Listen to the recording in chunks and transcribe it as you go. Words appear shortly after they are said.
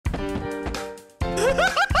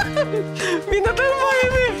Binatay mo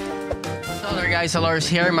kami. Hello guys, Alor's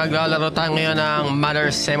here. Maglalaro tayo ngayon ng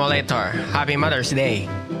Mother Simulator. Happy Mother's Day.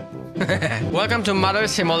 Welcome to Mother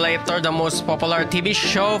Simulator, the most popular TV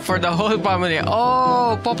show for the whole family.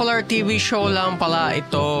 Oh, popular TV show lang pala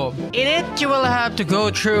ito. In it, you will have to go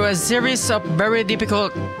through a series of very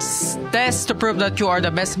difficult tests to prove that you are the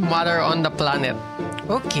best mother on the planet.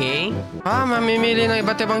 Okay. Mamimili ng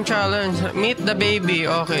iba't ibang challenge. Meet the baby.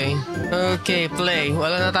 Okay. Okay, play.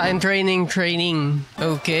 Wala na tayong training.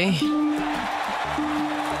 Okay.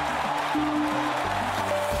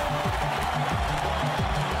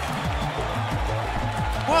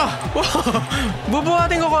 Wow!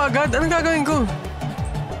 Bubuhatin ko agad. Anong gagawin ko?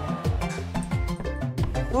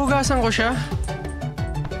 Hugasan ko siya?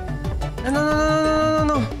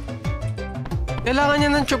 No. Kailangan niya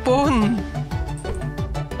ng tsupon.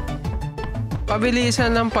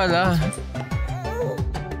 Pabilisan lang pala.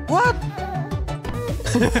 What?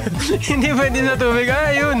 Hindi pwede na tubig.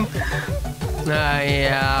 Ayun.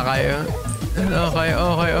 Naiya kayo. Okay.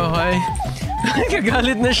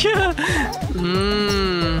 Kagalit na siya.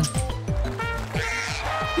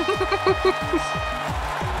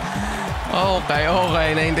 Okay.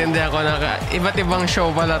 Naintindihan ko na. Iba't ibang show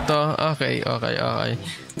pala to. Okay.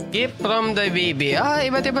 Gift from the baby.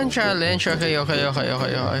 Iba't ibang challenge. Okay.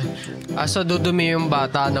 So, dudumi yung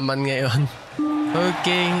bata naman ngayon.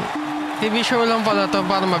 Okay. TV show lang pala to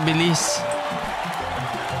para mabilis.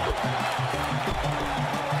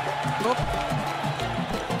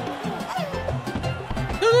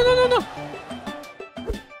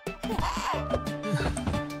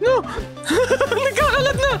 No!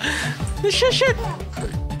 Nagkakalat na! Shit!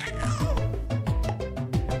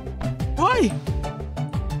 Why?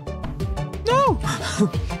 No!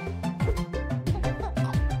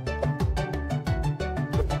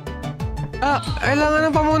 Kailangan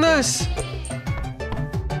ng pamunas!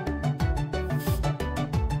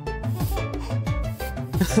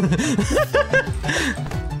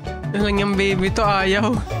 Lang yung baby to,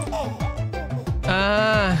 ayaw.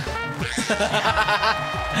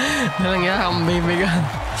 Nalang baby ka.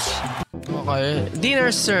 Okay. Dinner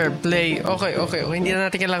serve. Play. Okay. Hindi na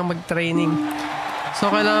natin kailangan mag-training. So,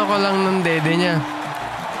 kailangan ko lang ng dede niya.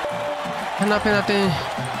 Hanapin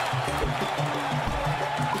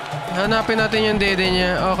natin yung dede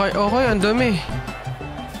niya. Okay. Ang dumi.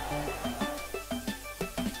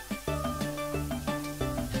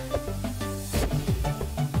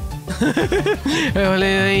 Wala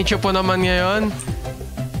na yung chupo naman ngayon.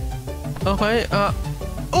 Okay.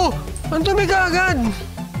 Ang dumi ka agad.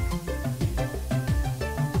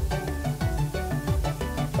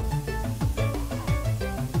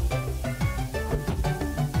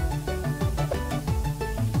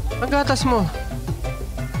 Ang gatas mo.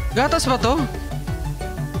 Gatas ba to?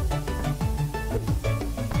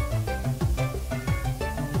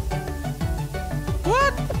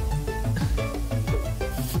 What?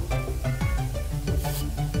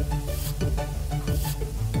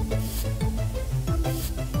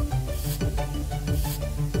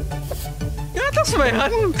 Gatas ba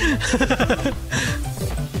yan?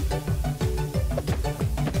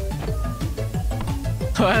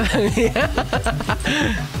 Walang yan.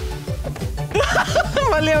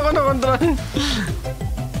 Mali ako na control.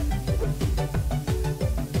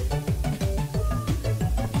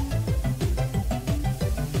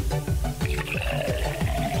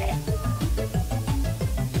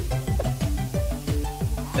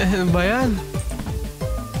 Ano ba yan?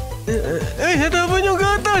 Natapon yung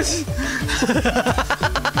gatas!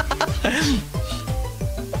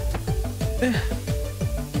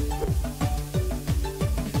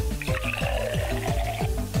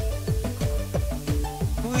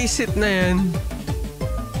 Wisit na yan.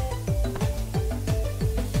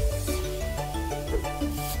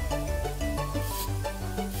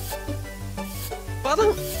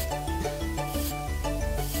 Parang...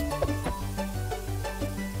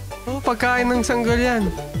 pagkain ng sanggol yan.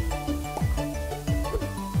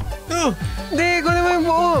 Hindi, kunin mo yung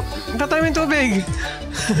buo. Tatay mo yung tubig.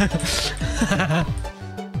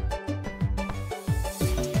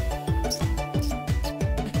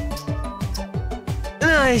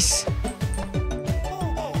 Nice!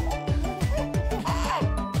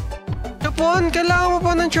 Chupon! Kailangan mo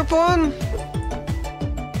pa ng chupon!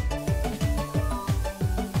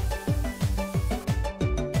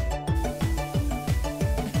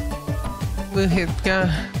 Buhit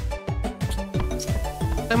ka.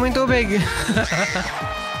 Tayo mo yung tubig.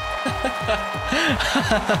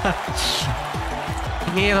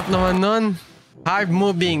 Ang hirap naman nun. Hard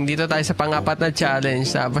moving. Dito tayo sa pang-apat na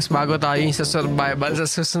challenge. Tapos bago tayo yung sa survival sa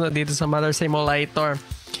susunod dito sa Mother Simulator.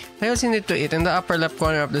 I also need to eat in the upper left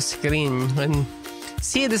corner of the screen. And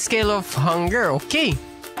see the scale of hunger. Okay.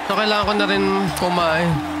 So, kailangan ko na rin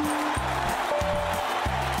kumain.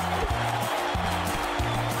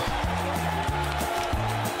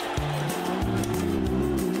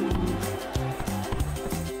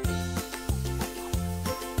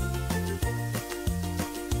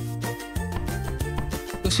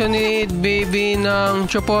 Gusto ni baby ng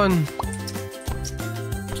chopon.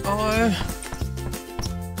 Okay.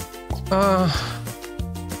 Pwede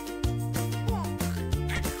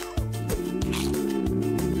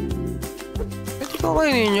ko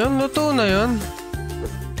kainin yun? Luto na yun.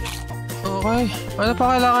 Okay. Ano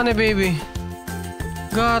pa kailangan ni baby?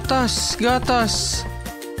 Gatas. Gatas.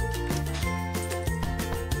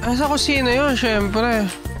 Ay, sa kusina yun,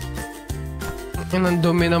 syempre. Ang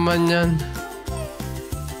dumi naman yan.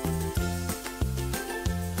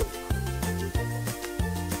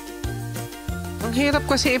 Ang hirap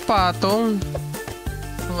kasi ipatong.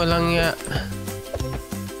 Walang ya.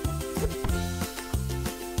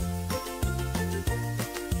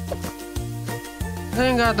 Ano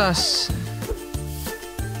yung gatas?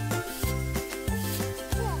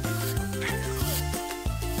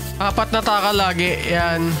 Apat na taka lagi.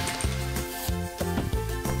 Yan.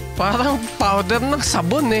 Parang powder ng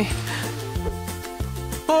sabon eh.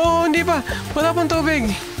 Oo, hindi pa. Wala pang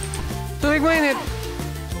tubig. Tubig mainit.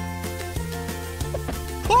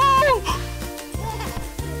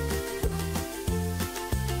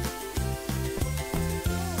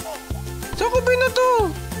 Sakubin na to.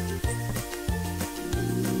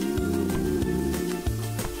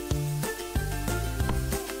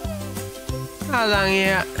 Alang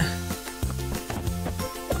iya.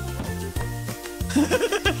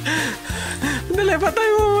 Dali, patay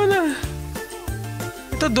mo muna.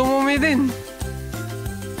 Ito, dumumi din.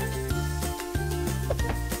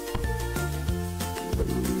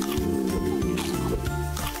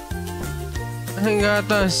 Ang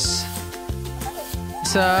gatas.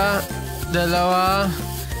 Isa, dalawa,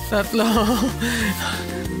 tatlo.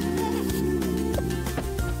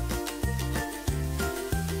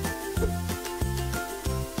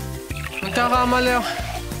 Magkakamali ako.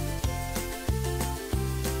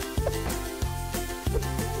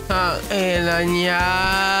 Ilan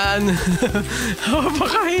yan?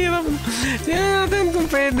 Napakahirap. Tingnan natin kung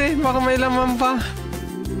pwede. Baka may laman pa.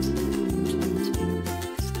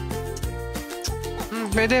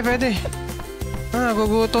 Pwede, pwede.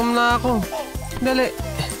 Gugutom na ako. Dali.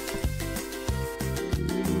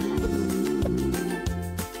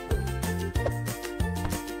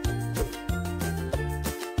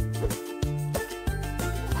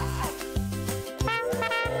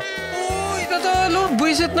 Uy, tatalo.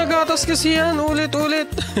 Buisit na gatas kasi yan. Ulit-ulit.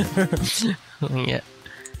 Yeah.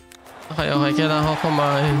 Okay, okay. Kailangan ko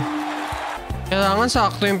kumain. Kailangan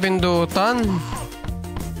sakto yung pindutan.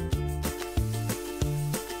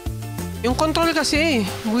 Yung control kasi,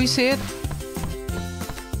 buisit.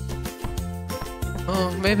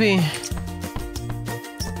 Oh, baby.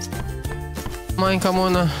 Kumain ka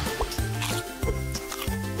muna.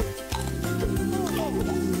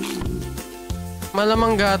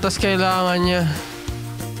 Malamang gatas kailangan niya.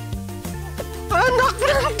 Anak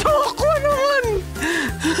ng toko naman!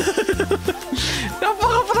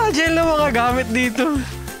 Napaka-fragile na mga gamit dito.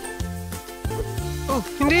 Oh,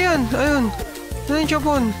 hindi yan. Ayun. Ano yung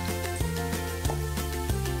chopon?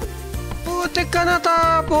 Putik ka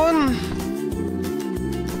natapon.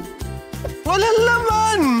 Walang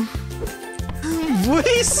laman.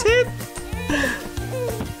 Buisit.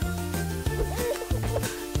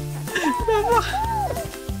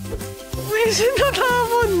 Buisit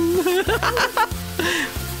natapon.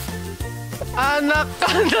 Anak ka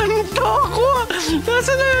ng toko.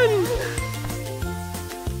 Nasaan na yun?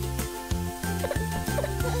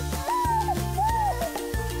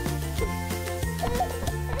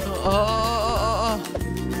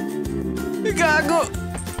 Gago!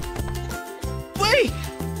 Wait!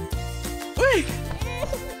 Wait!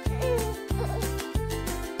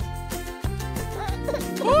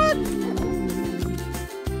 What?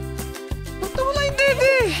 Ba't wala yung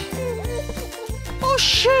dede? Oh,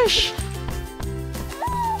 sheesh!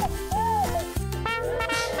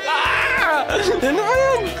 Ah! Ano ba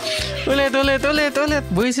yan? Ulit!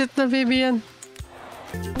 Buisit na baby yan.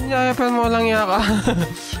 Yayapan mo lang yaka.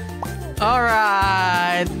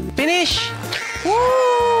 Alright! Finish!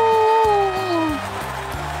 Woo!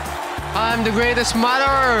 I'm the greatest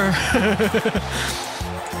mother!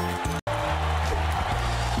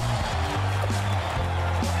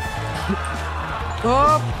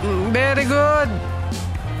 Oh, very good!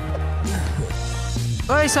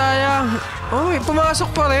 Ay, sayang! Uy, pumasok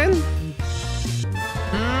pa rin!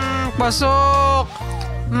 pasok!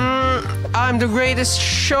 I'm the greatest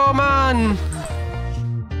showman!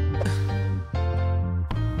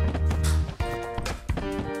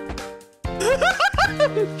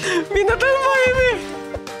 Binatay mo, Amy!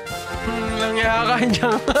 Nangyakain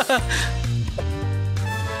dyan.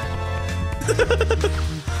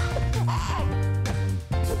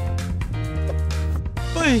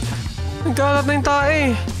 Uy! Nagkalat na yung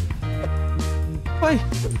tae. Uy!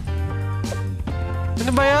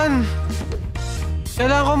 Ano ba yan?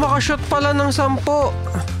 Kailangan ko makashoot pala ng 10.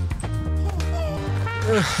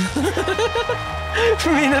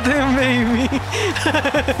 Minatay yung baby.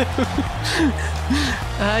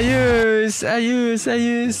 Ayos.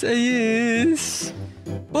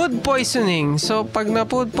 Food poisoning. So, pag na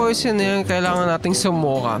food poisoning, kailangan nating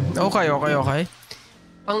sumuka. Okay.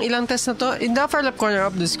 Ang ilang test na to, in the upper left corner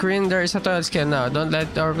of the screen, there is a toilet scan now. Don't let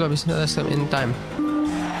the overflow business them in time.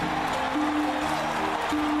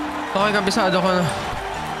 Okay, kabisado ko na.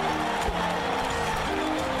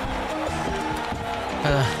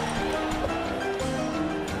 Hala.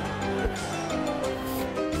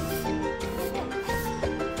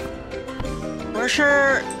 Where's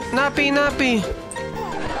your nappy?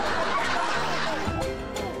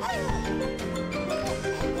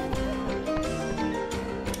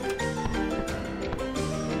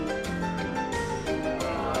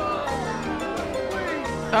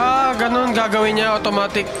 Ganun gagawin niya,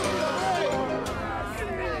 automatic.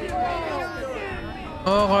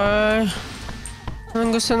 Okay.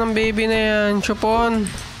 Anong gusto ng baby na yan? Chupon.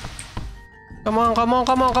 Come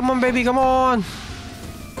on, baby, come on.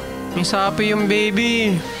 May sapi yung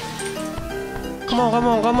baby. Come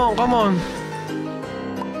on.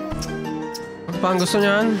 Ano pa ang gusto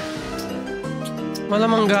niyan?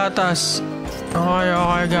 Malamang gatas.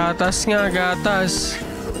 Okay, gatas.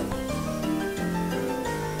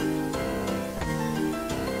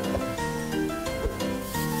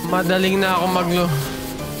 Madaling na ako maglo.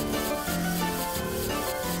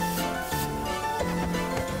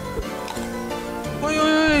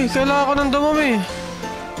 Uy, kailangan ko ng dumumi.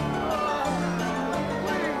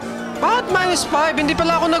 Bakit -5? Hindi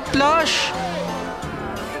pala ako nag-flush.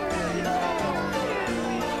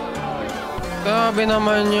 Grabe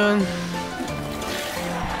naman yun.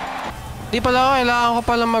 Hindi pala kailangan ko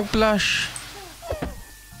pala mag-flush.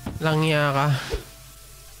 Langya ka.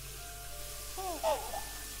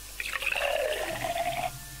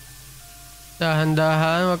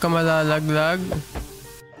 Dahan-dahan, huwag ka malalaglag.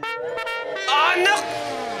 Anak!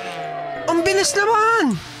 Ang bilis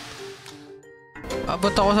naman!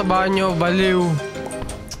 Abot ako sa banyo, baliw.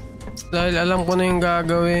 Dahil alam ko na yung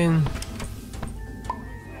gagawin.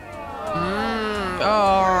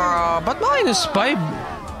 Ba't -5?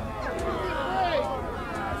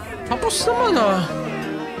 Tapos naman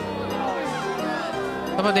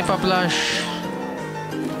Dapat ipa-flash.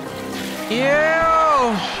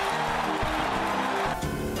 Ew!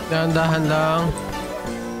 Dahan-dahan lang.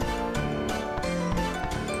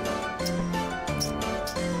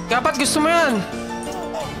 Dapat gusto mo yan.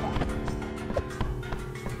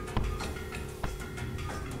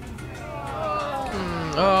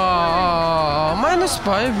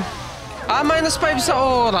 -5? -5 sa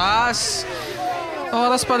oras.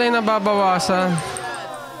 Oras pala yung nababawasan.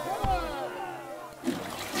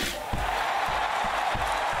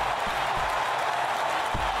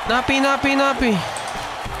 Napi.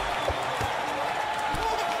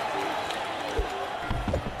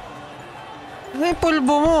 Ano yung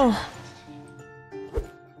pulbo mo?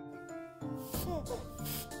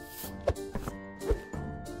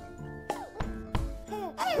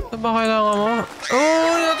 Ito ba kailangan mo?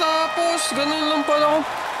 Oh, natapos! Ganun lang pala ako.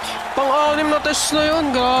 Pang-6 na test na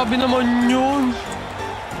yun. Grabe naman yun.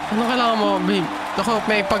 Ano kailangan mo, babe? Naku,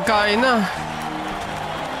 may pagkain na.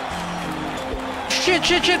 Shit!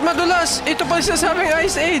 Madulas! Ito pa yung sasabing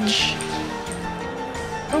Ice Age.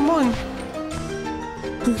 Come on.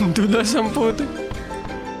 Dulas ang puto.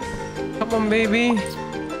 Come on, baby.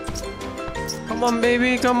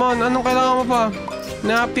 Come on. Anong kailangan mo pa?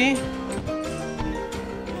 Nappy?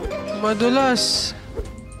 Madulas.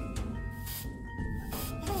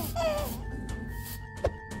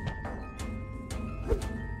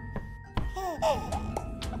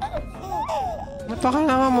 Ano pa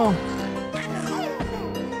kailangan mo?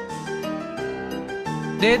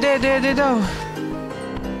 Dede daw.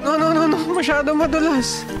 No. Masyado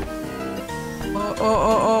madulas.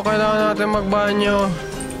 Oo. Kailangan natin magbanyo.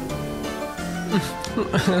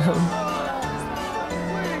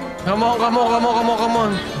 Come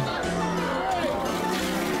on.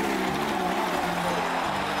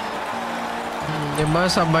 Diba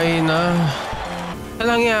sabay na.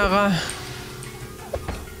 Talangya ka.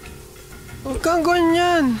 Huwag kang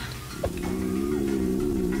ganyan.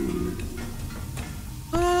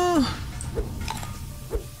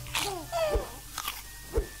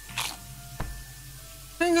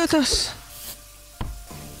 Ay, gatas.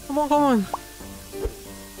 Come on, come on.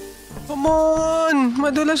 Come on!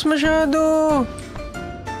 Madulas masyado.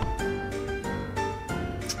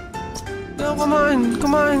 No, come on,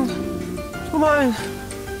 come on. Come on.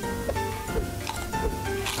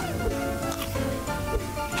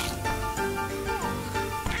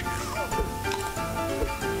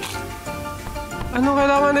 Anong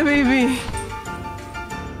kailangan na, baby?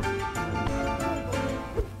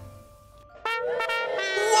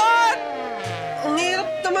 What? Ang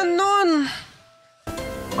hirap naman nun.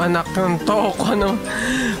 Anak ng toko, no?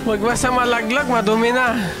 Wag basta malaglag, madumi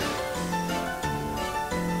na.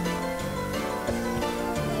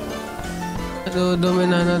 Nadudumi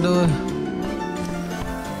na, nadudumi.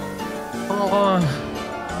 Ako.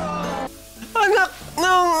 Anak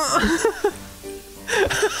ng...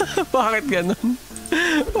 Bakit ganun?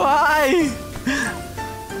 Why?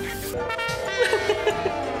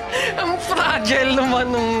 Ang fragile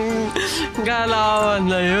naman ng galawan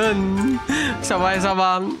na yun.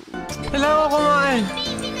 Sabay-sabay. Kailangan ko kumain.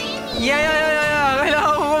 Yeah.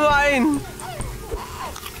 Kailangan ko kumain.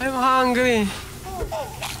 I'm hungry.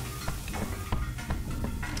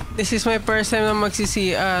 This is my first time na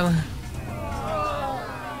magsi-CR.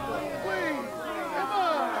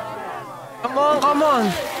 Come on.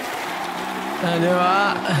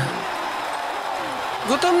 Diba?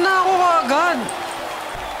 Gutom na ako agad.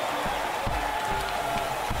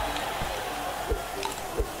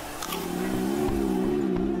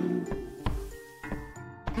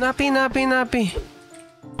 Napi.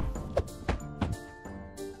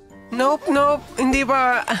 Nope. Hindi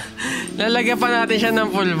pa. Lalagyan pa natin siya ng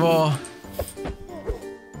pulbo.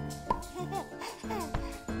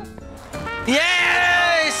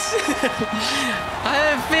 Yes!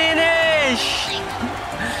 I'm finished!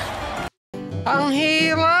 Ang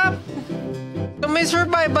hirap! So, may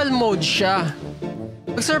survival mode siya.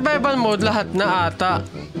 Pag survival mode, lahat na ata.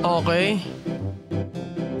 Okay.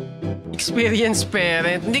 Experience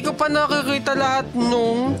parent. Hindi ko pa nakikita lahat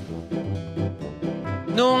nung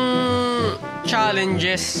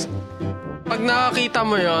challenges. Pag nakakita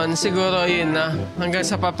mo yon, siguro yun na. Hanggang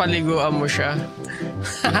sa papaliguan mo siya.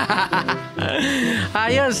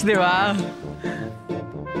 Ayos, di ba?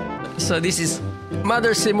 So, this is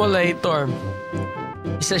Mother Simulator.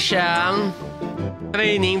 Isa siyang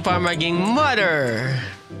training para maging mother.